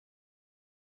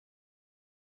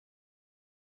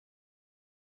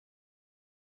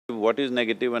what is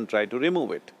negative and try to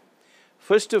remove it.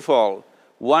 First of all,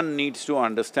 one needs to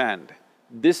understand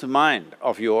this mind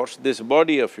of yours, this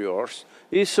body of yours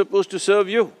is supposed to serve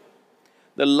you.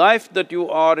 The life that you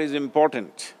are is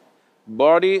important.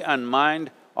 Body and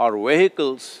mind are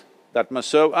vehicles that must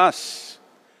serve us.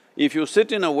 If you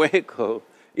sit in a vehicle,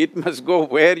 it must go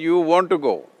where you want to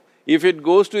go. If it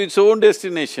goes to its own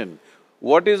destination,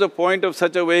 what is the point of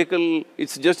such a vehicle?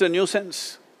 It's just a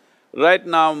nuisance. Right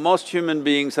now, most human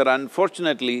beings are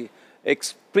unfortunately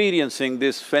experiencing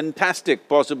this fantastic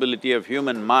possibility of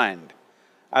human mind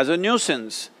as a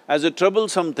nuisance, as a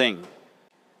troublesome thing.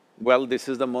 Well, this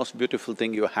is the most beautiful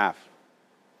thing you have.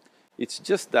 It's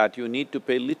just that you need to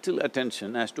pay little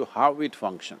attention as to how it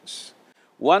functions.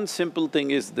 One simple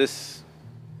thing is this.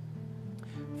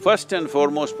 First and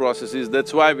foremost process is,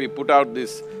 that's why we put out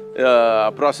this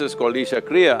process called Isha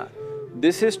Kriya.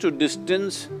 This is to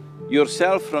distance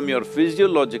yourself from your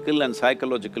physiological and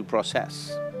psychological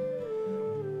process.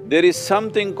 There is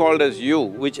something called as you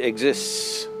which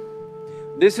exists.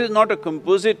 This is not a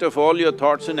composite of all your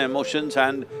thoughts and emotions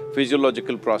and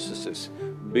physiological processes.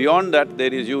 Beyond that,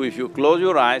 there is you. If you close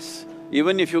your eyes,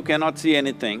 even if you cannot see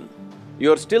anything,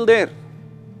 you're still there.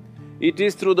 It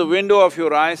is through the window of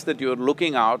your eyes that you're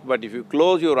looking out, but if you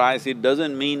close your eyes, it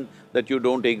doesn't mean that you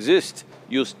don't exist,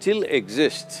 you still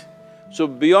exist. So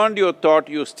beyond your thought,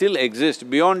 you still exist,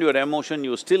 beyond your emotion,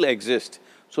 you still exist.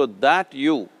 So that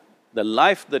you, the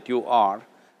life that you are,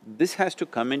 this has to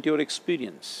come into your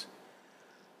experience.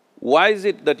 Why is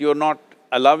it that you're not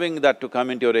allowing that to come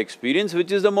into your experience,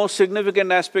 which is the most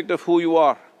significant aspect of who you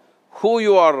are? Who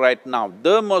you are right now,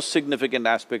 the most significant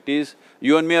aspect is,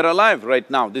 you and me are alive right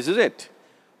now, this is it.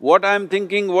 What I'm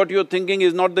thinking, what you're thinking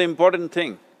is not the important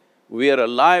thing. We are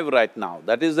alive right now,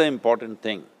 that is the important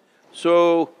thing.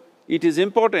 So, it is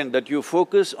important that you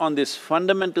focus on this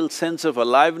fundamental sense of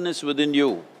aliveness within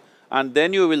you, and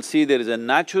then you will see there is a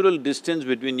natural distance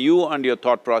between you and your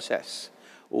thought process.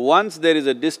 Once there is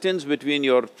a distance between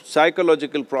your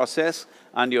psychological process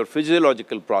and your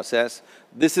physiological process,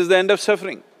 this is the end of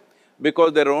suffering.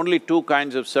 Because there are only two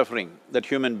kinds of suffering that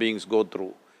human beings go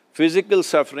through, physical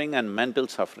suffering and mental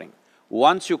suffering.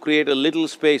 Once you create a little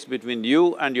space between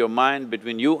you and your mind,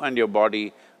 between you and your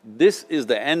body, this is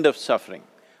the end of suffering.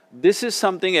 This is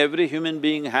something every human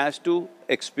being has to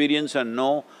experience and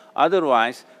know,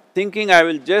 otherwise thinking I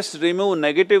will just remove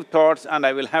negative thoughts and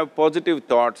I will have positive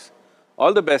thoughts,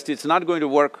 all the best, it's not going to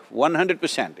work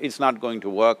 100%, it's not going to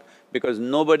work because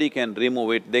nobody can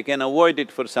remove it, they can avoid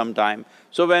it for some time.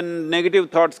 So when negative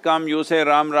thoughts come, you say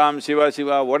Ram Ram, Shiva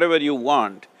Shiva, whatever you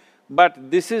want,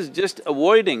 but this is just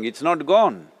avoiding, it's not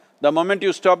gone. The moment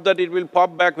you stop that, it will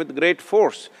pop back with great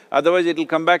force, otherwise it'll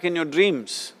come back in your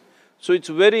dreams. So it's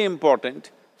very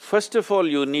important, first of all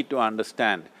you need to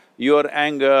understand your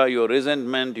anger, your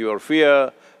resentment, your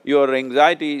fear, your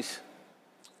anxieties,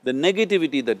 the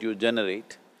negativity that you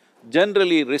generate.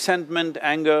 Generally resentment,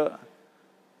 anger,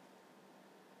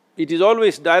 it is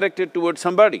always directed towards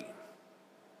somebody.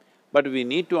 But we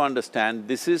need to understand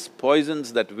this is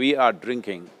poisons that we are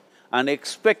drinking and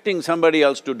expecting somebody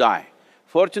else to die.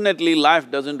 Fortunately,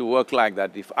 life doesn't work like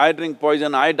that. If I drink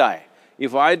poison, I die.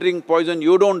 If I drink poison,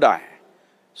 you don't die.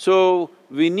 So,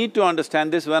 we need to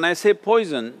understand this. When I say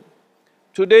poison,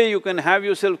 today you can have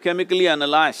yourself chemically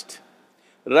analyzed.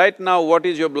 Right now, what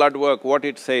is your blood work, what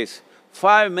it says?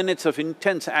 5 minutes of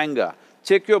intense anger,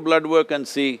 check your blood work and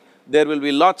see, there will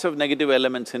be lots of negative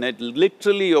elements in it,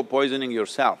 literally you're poisoning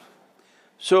yourself.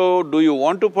 So, do you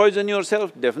want to poison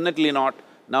yourself? Definitely not.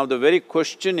 Now the very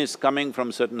question is coming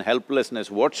from certain helplessness,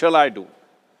 what shall I do?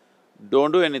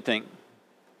 Don't do anything,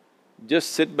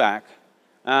 just sit back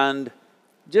and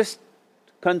just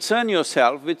concern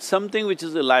yourself with something which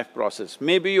is a life process.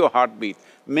 Maybe your heartbeat,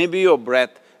 maybe your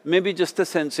breath, maybe just the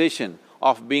sensation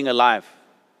of being alive.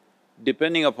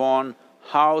 Depending upon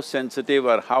how sensitive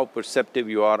or how perceptive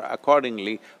you are,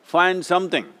 accordingly, find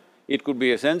something. It could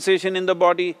be a sensation in the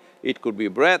body, it could be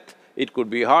breath, it could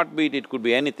be heartbeat, it could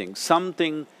be anything,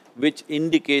 something which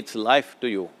indicates life to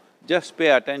you. Just pay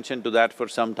attention to that for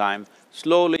some time.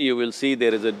 Slowly you will see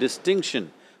there is a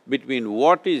distinction between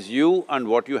what is you and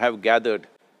what you have gathered,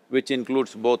 which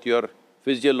includes both your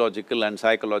physiological and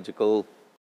psychological